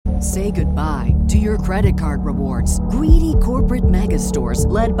Say goodbye to your credit card rewards. Greedy corporate mega stores,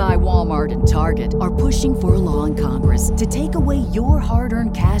 led by Walmart and Target, are pushing for a law in Congress to take away your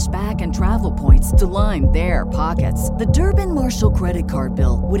hard-earned cash back and travel points to line their pockets. The Durbin-Marshall credit card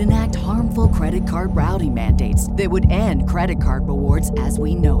bill would enact harmful credit card routing mandates that would end credit card rewards as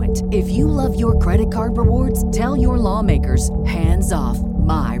we know it. If you love your credit card rewards, tell your lawmakers, hands off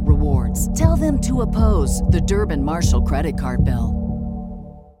my rewards. Tell them to oppose the Durbin-Marshall credit card bill.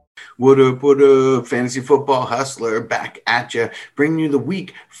 What up, Fantasy Football Hustler, back at you, bringing you the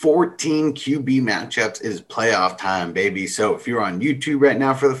Week 14 QB matchups. It is playoff time, baby. So if you're on YouTube right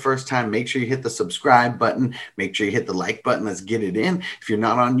now for the first time, make sure you hit the subscribe button. Make sure you hit the like button. Let's get it in. If you're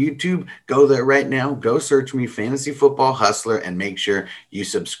not on YouTube, go there right now. Go search me, Fantasy Football Hustler, and make sure you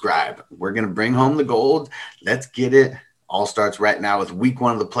subscribe. We're going to bring home the gold. Let's get it. All starts right now with week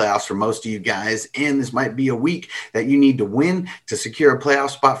 1 of the playoffs for most of you guys. And this might be a week that you need to win to secure a playoff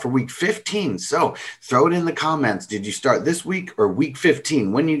spot for week 15. So throw it in the comments. Did you start this week or week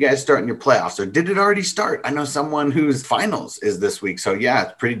 15? When you guys start in your playoffs, or did it already start? I know someone whose finals is this week. So yeah,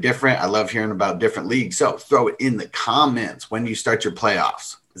 it's pretty different. I love hearing about different leagues. So throw it in the comments when you start your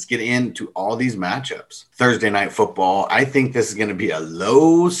playoffs. Let's get into all these matchups. Thursday night football. I think this is going to be a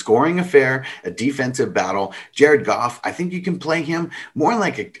low-scoring affair, a defensive battle. Jared Goff, I think you can play him more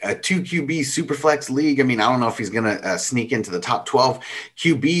like a 2QB superflex league. I mean, I don't know if he's going to sneak into the top 12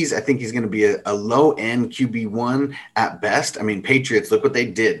 QBs. I think he's going to be a low-end QB1 at best. I mean, Patriots, look what they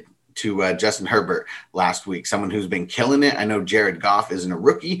did to Justin Herbert last week, someone who's been killing it. I know Jared Goff isn't a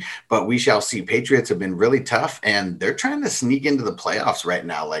rookie, but we shall see. Patriots have been really tough, and they're trying to sneak into the playoffs right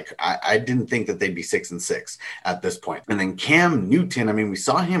now. Like, I didn't think that they'd be 6-6 at this point. And then Cam Newton, I mean, we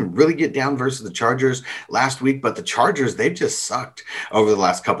saw him really get down versus the Chargers last week, but the Chargers, they've just sucked over the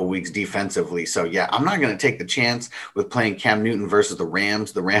last couple weeks defensively. So yeah, I'm not going to take the chance with playing Cam Newton versus the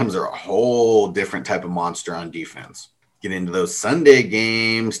Rams. The Rams are a whole different type of monster on defense. Get into those Sunday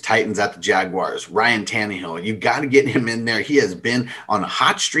games. Titans at the Jaguars. Ryan Tannehill, you got to get him in there. He has been on a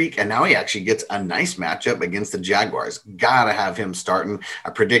hot streak, and now he actually gets a nice matchup against the Jaguars. Got to have him starting.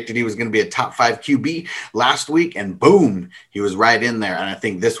 I predicted he was going to be a top 5 QB last week, and boom, he was right in there. And I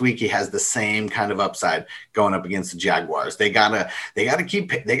think this week he has the same kind of upside going up against the Jaguars. They gotta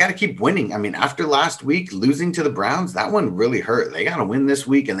keep winning. I mean, after last week losing to the Browns, that one really hurt. They got to win this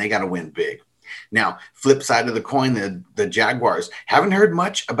week, and they got to win big. Now, flip side of the coin, the Jaguars. Haven't heard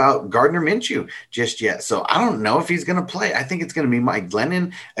much about Gardner Minshew just yet, so I don't know if he's going to play. I think it's going to be Mike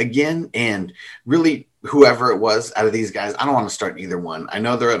Glennon again, and really whoever it was out of these guys, I don't want to start either one. I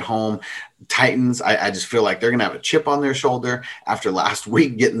know they're at home. Titans, I just feel like they're going to have a chip on their shoulder after last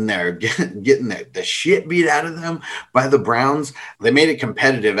week getting the shit beat out of them by the Browns. They made it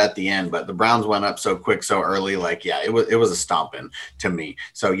competitive at the end, but the Browns went up so quick, so early. Like, yeah, it was a stomping to me.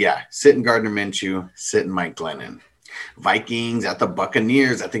 So yeah, sitting Gardner Minshew, sitting Mike Glennon. Vikings at the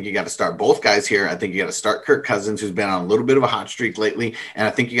Buccaneers. I think you got to start both guys here. I think you got to start Kirk Cousins, who's been on a little bit of a hot streak lately. And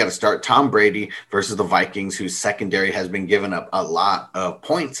I think you got to start Tom Brady versus the Vikings, whose secondary has been giving up a lot of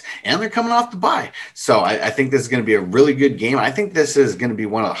points. And they're coming off the bye. So I think this is going to be a really good game. I think this is going to be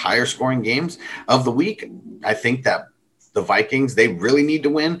one of the higher scoring games of the week. I think that the Vikings, they really need to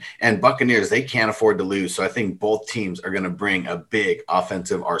win, and Buccaneers, they can't afford to lose. So I think both teams are going to bring a big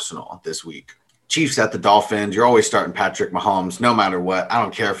offensive arsenal this week. Chiefs at the Dolphins. You're always starting Patrick Mahomes no matter what. I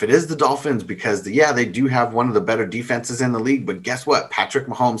don't care if it is the Dolphins because, they do have one of the better defenses in the league. But guess what? Patrick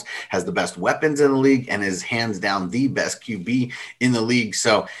Mahomes has the best weapons in the league and is hands down the best QB in the league.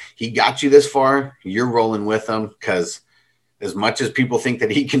 So he got you this far. You're rolling with him because as much as people think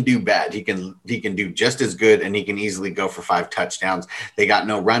that he can do bad, he can do just as good, and he can easily go for 5 touchdowns. They got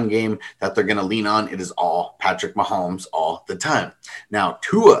no run game that they're going to lean on. It is all Patrick Mahomes all the time. Now,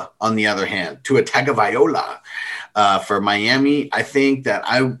 Tua, on the other hand, Tua Tagovailoa for Miami, I think that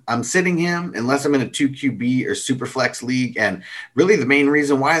I'm sitting him unless I'm in a 2QB or super flex league. And really the main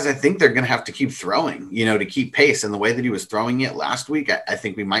reason why is I think they're going to have to keep throwing, to keep pace. And the way that he was throwing it last week, I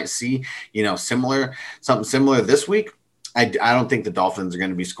think we might see, something similar this week. I don't think the Dolphins are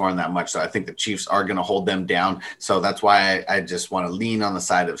going to be scoring that much, so I think the Chiefs are going to hold them down. So that's why I just want to lean on the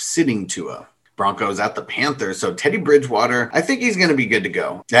side of sitting Tua. Broncos at the Panthers. So Teddy Bridgewater, I think he's going to be good to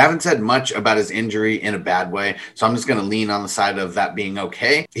go. I haven't said much about his injury in a bad way, so I'm just going to lean on the side of that being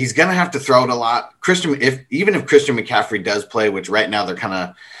okay. He's going to have to throw it a lot. Even if Christian McCaffrey does play, which right now they're kind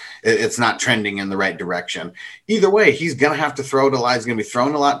of it's not trending in the right direction. Either way, he's going to have to throw it a lot. He's going to be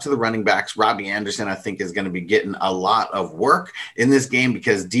throwing a lot to the running backs. Robbie Anderson, I think, is going to be getting a lot of work in this game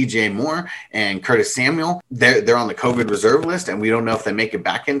because DJ Moore and Curtis Samuel, they're on the COVID reserve list, and we don't know if they make it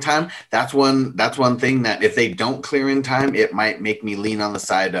back in time. That's one thing that if they don't clear in time, it might make me lean on the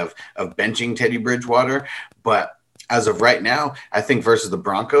side of benching Teddy Bridgewater. But as of right now, I think versus the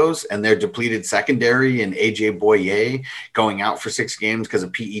Broncos and their depleted secondary and AJ Boye going out for 6 games because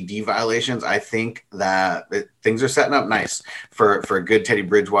of PED violations, I think that things are setting up nice for a good Teddy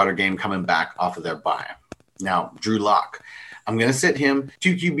Bridgewater game coming back off of their bye. Now, Drew Lock. I'm going to sit him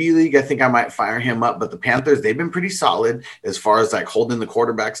 2 QB league. I think I might fire him up, but the Panthers, they've been pretty solid as far as like holding the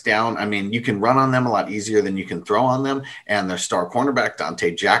quarterbacks down. I mean, you can run on them a lot easier than you can throw on them. And their star cornerback,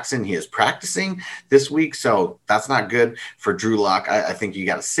 Dante Jackson, he is practicing this week. So that's not good for Drew Lock. I think you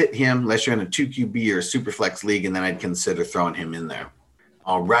got to sit him unless you're in a 2 QB or a super flex league. And then I'd consider throwing him in there.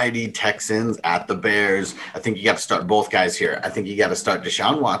 All righty, Texans at the Bears. I think you got to start both guys here. I think you got to start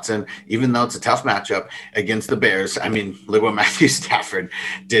Deshaun Watson, even though it's a tough matchup against the Bears. I mean, look what Matthew Stafford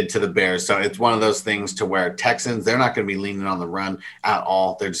did to the Bears. So it's one of those things to where Texans, they're not going to be leaning on the run at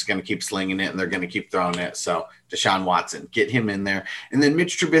all. They're just going to keep slinging it, and they're going to keep throwing it. So Deshaun Watson, get him in there. And then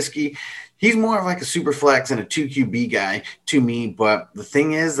Mitch Trubisky, he's more of like a super flex and a 2 QB guy to me. But the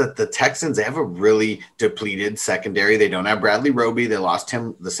thing is that the Texans, they have a really depleted secondary. They don't have Bradley Roby. They lost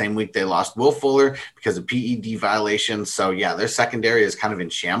him the same week they lost Will Fuller because of PED violations. So, yeah, their secondary is kind of in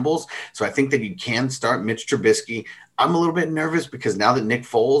shambles. So I think that you can start Mitch Trubisky. I'm a little bit nervous because now that Nick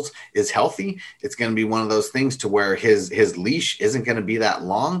Foles is healthy, it's going to be one of those things to where his leash isn't going to be that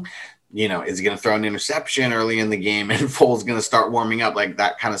long. You know, is he going to throw an interception early in the game and Foles going to start warming up? Like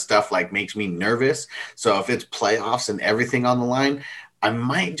that kind of stuff like makes me nervous. So if it's playoffs and everything on the line, I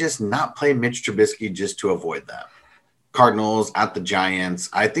might just not play Mitch Trubisky just to avoid that. Cardinals at the Giants.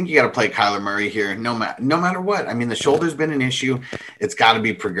 I think you got to play Kyler Murray here no matter what. I mean, the shoulder's been an issue. It's got to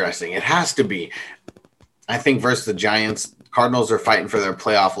be progressing. It has to be. I think versus the Giants, Cardinals are fighting for their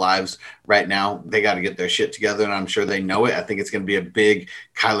playoff lives right now. They got to get their shit together, and I'm sure they know it. I think it's going to be a big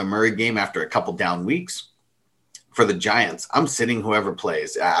Kyler Murray game after a couple down weeks. For the Giants, I'm sitting whoever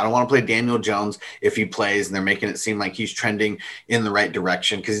plays. I don't want to play Daniel Jones if he plays, and they're making it seem like he's trending in the right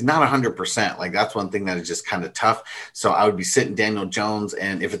direction because he's not 100%. Like, that's one thing that is just kind of tough. So I would be sitting Daniel Jones,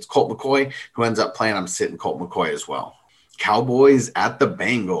 and if it's Colt McCoy who ends up playing, I'm sitting Colt McCoy as well. Cowboys at the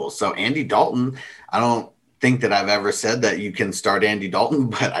Bengals. So Andy Dalton, I don't think that I've ever said that you can start Andy Dalton,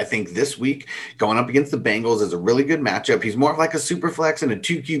 but I think this week going up against the Bengals is a really good matchup. He's more of like a super flex and a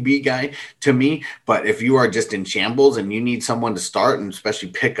 2 QB guy to me, but if you are just in shambles and you need someone to start and especially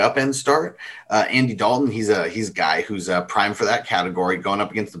pick up and start, Andy Dalton, he's a guy who's prime for that category going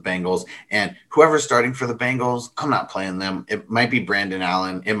up against the Bengals. And whoever's starting for the Bengals, I'm not playing them. It might be Brandon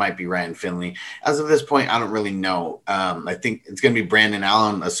Allen. It might be Ryan Finley. As of this point, I don't really know. I think it's going to be Brandon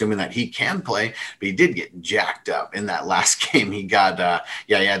Allen, assuming that he can play, but he did get jacked up in that last game. He got,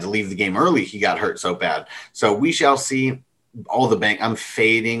 he had to leave the game early. He got hurt so bad. So we shall see. I'm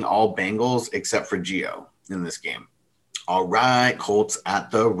fading all Bengals except for Gio in this game. All right, Colts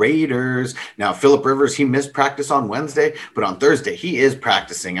at the Raiders. Now, Phillip Rivers, he missed practice on Wednesday, but on Thursday, he is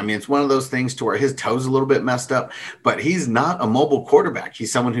practicing. I mean, it's one of those things to where his toe's a little bit messed up, but he's not a mobile quarterback.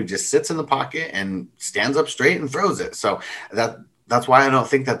 He's someone who just sits in the pocket and stands up straight and throws it. So that's why I don't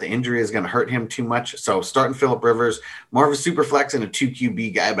think that the injury is going to hurt him too much. So starting Phillip Rivers, more of a super flex and a 2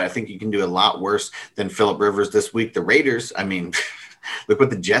 QB guy, but I think you can do a lot worse than Phillip Rivers this week. The Raiders, I mean, look what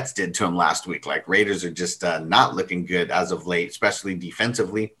the Jets did to him last week. Like, Raiders are just not looking good as of late, especially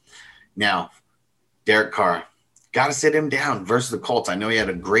defensively. Now, Derek Carr, got to sit him down versus the Colts. I know he had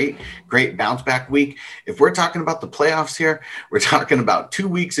a great bounce back week. If we're talking about the playoffs here, we're talking about 2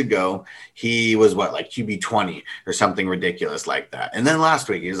 weeks ago, he was like QB 20 or something ridiculous like that. And then last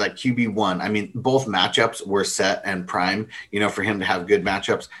week, he was like QB 1. I mean, both matchups were set and prime, for him to have good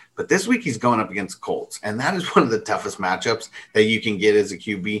matchups. But this week he's going up against Colts, and that is one of the toughest matchups that you can get as a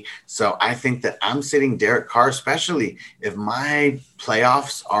QB. So I think that I'm sitting Derek Carr, especially if my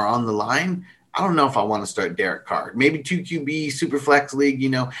playoffs are on the line. I don't know if I want to start Derek Carr. Maybe 2 QB, super flex league,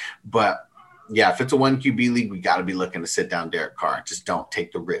 But, yeah, if it's a 1 QB league, we got to be looking to sit down Derek Carr. Just don't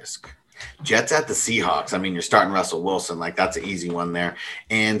take the risk. Jets at the Seahawks. I mean, you're starting Russell Wilson. Like, that's an easy one there.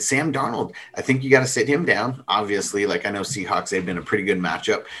 And Sam Darnold, I think you got to sit him down. Obviously, like, I know Seahawks, they've been a pretty good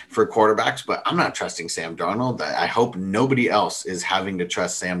matchup for quarterbacks, but I'm not trusting Sam Darnold. I hope nobody else is having to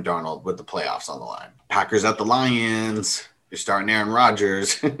trust Sam Darnold with the playoffs on the line. Packers at the Lions. You're starting Aaron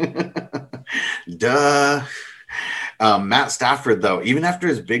Rodgers. Duh. Matt Stafford, though, even after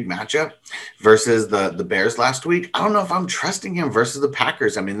his big matchup versus the Bears last week, I don't know if I'm trusting him versus the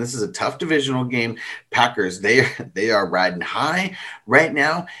Packers. I mean, this is a tough divisional game. Packers, they are riding high right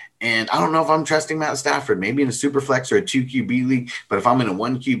now. And I don't know if I'm trusting Matt Stafford, maybe in a super flex or a 2 QB league. But if I'm in a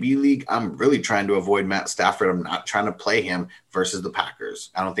 1 QB league, I'm really trying to avoid Matt Stafford. I'm not trying to play him versus the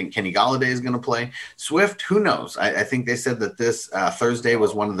Packers. I don't think Kenny Golladay is going to play. Swift, who knows? I think they said that this Thursday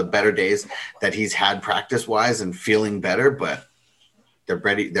was one of the better days that he's had practice-wise and feeling better, but they're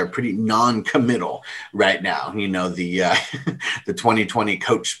pretty non-committal right now. You know, the 2020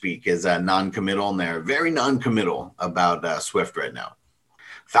 coach speak is non-committal, and they're very non-committal about Swift right now.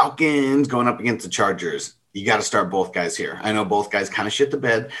 Falcons going up against the Chargers. You got to start both guys here. I know both guys kind of shit the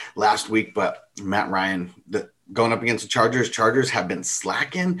bed last week, but Matt Ryan going up against the Chargers. Chargers have been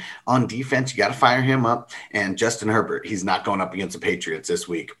slacking on defense. You got to fire him up. And Justin Herbert, he's not going up against the Patriots this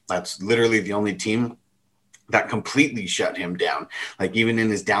week. That's literally the only team that completely shut him down. Like even in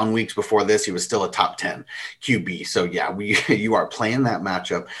his down weeks before this, he was still a top 10 QB. So yeah, you are playing that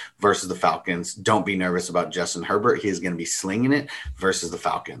matchup versus the Falcons. Don't be nervous about Justin Herbert. He is going to be slinging it versus the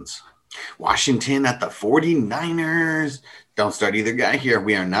Falcons. Washington at the 49ers. Don't start either guy here.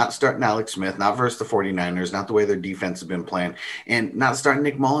 We are not starting Alex Smith, not versus the 49ers, not the way their defense has been playing, and not starting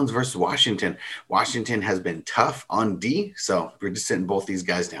Nick Mullins versus Washington. Washington has been tough on D, so we're just sitting both these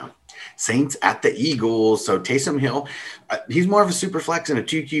guys down. Saints at the Eagles. So Taysom Hill, he's more of a super flex and a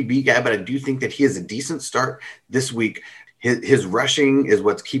 2 QB guy, but I do think that he has a decent start this week. His rushing is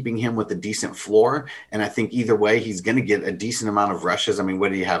what's keeping him with a decent floor. And I think either way, he's going to get a decent amount of rushes. I mean,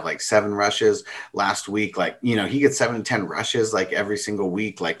 what did he have? Like 7 rushes last week? Like, you know, he gets 7 to 10 rushes like every single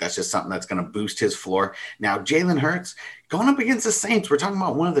week. Like that's just something that's going to boost his floor. Now, Jalen Hurts going up against the Saints. We're talking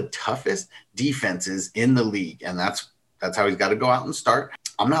about one of the toughest defenses in the league. And that's how he's got to go out and start.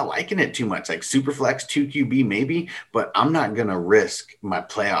 I'm not liking it too much. Like super flex 2 QB maybe, but I'm not going to risk my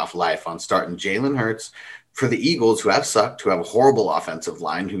playoff life on starting Jalen Hurts for the Eagles, who have sucked, who have a horrible offensive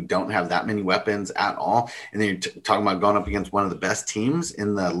line, who don't have that many weapons at all. And then you're talking about going up against one of the best teams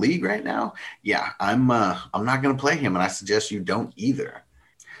in the league right now. Yeah, I'm not going to play him, and I suggest you don't either.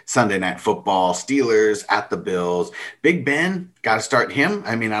 Sunday Night Football, Steelers at the Bills. Big Ben, got to start him.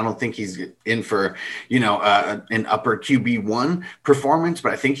 I mean, I don't think he's in for, an upper QB1 performance,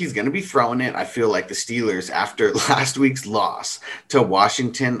 but I think he's going to be throwing it. I feel like the Steelers, after last week's loss to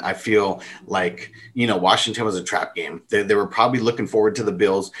Washington, I feel like, Washington was a trap game. They were probably looking forward to the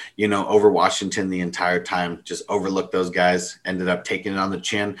Bills, over Washington the entire time, just overlooked those guys, ended up taking it on the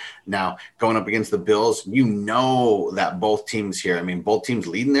chin. Now, going up against the Bills, that both teams here, I mean, both teams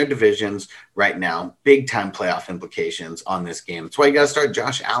leading their divisions right now, big time playoff implications on this game. That's why you got to start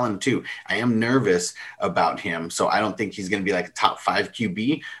Josh Allen too. I am nervous about him, so I don't think he's going to be like a top 5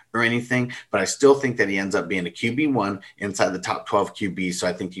 QB or anything, but I still think that he ends up being a QB1 inside the top 12 QB. So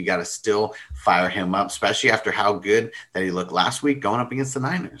I think you got to still fire him up, especially after how good that he looked last week going up against the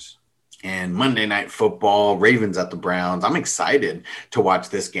Niners. And Monday Night Football, Ravens at the Browns. I'm excited to watch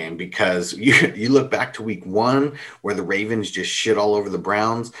this game because you look back to week 1 where the Ravens just shit all over the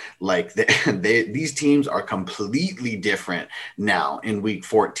Browns. Like these teams are completely different now in week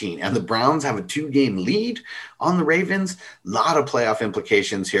 14. And the Browns have a 2-game lead on the Ravens. A lot of playoff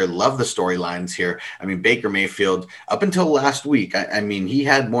implications here. Love the storylines here. I mean, Baker Mayfield, up until last week, I mean, he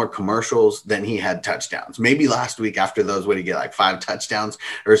had more commercials than he had touchdowns. Maybe last week after those, what did he get, like 5 touchdowns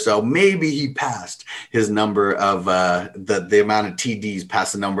or so? Maybe he passed his number of the amount of TDs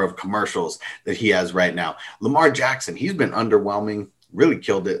past the number of commercials that he has right now. Lamar Jackson, he's been underwhelming, really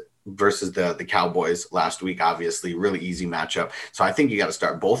killed it versus the Cowboys last week. Obviously, really easy matchup. So I think you got to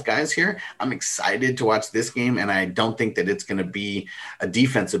start both guys here. I'm excited to watch this game, and I don't think that it's going to be a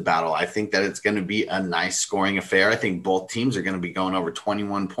defensive battle. I think that it's going to be a nice scoring affair. I think both teams are going to be going over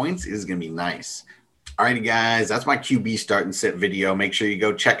 21 points. It is going to be nice. Alrighty, guys, that's my QB start and sit video. Make sure you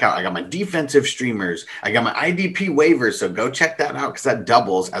go check out. I got my defensive streamers. I got my IDP waivers, so go check that out because that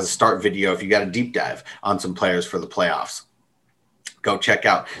doubles as a start video if you got a deep dive on some players for the playoffs. Go check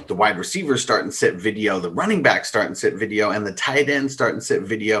out the wide receiver start and sit video, the running back start and sit video, and the tight end start and sit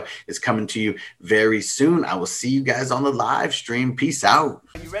video is coming to you very soon. I will see you guys on the live stream. Peace out.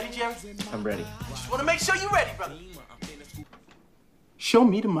 Are you ready, Jerry? I'm ready. Just want to make sure you're ready, brother. Show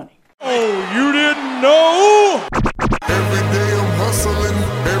me the money. Oh, you didn't know? Every day I'm hustling.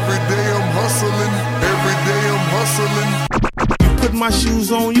 Every day I'm hustling. Every day I'm hustling. Put my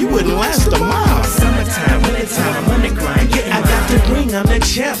shoes on, you wouldn't last a mile. Summertime, wintertime, I'm on the grind. Yeah, I got the ring, I'm the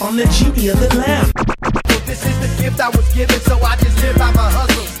champ, I'm the genie of the lamp. This is the gift I was given, so I just live by my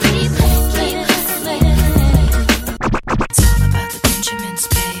hustle. It's all about the Benjamins,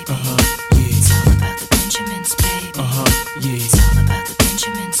 baby. It's all about the Benjamins, baby.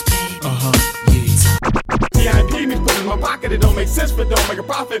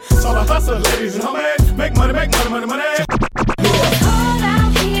 hustle, ladies and homies. Make money, money, money. Hold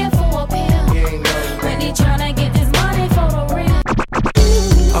out here for a pill. When he tryna get this money for the real.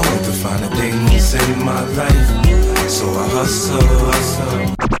 I want to find the things in my life, so I hustle.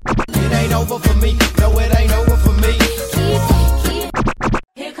 It ain't over for me. No, it ain't over for me.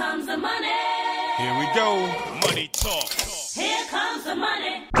 Here comes the money. Here we go. Money talk. Here comes the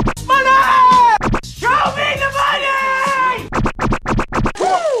money. Show me the money!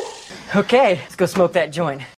 Okay, let's go smoke that joint.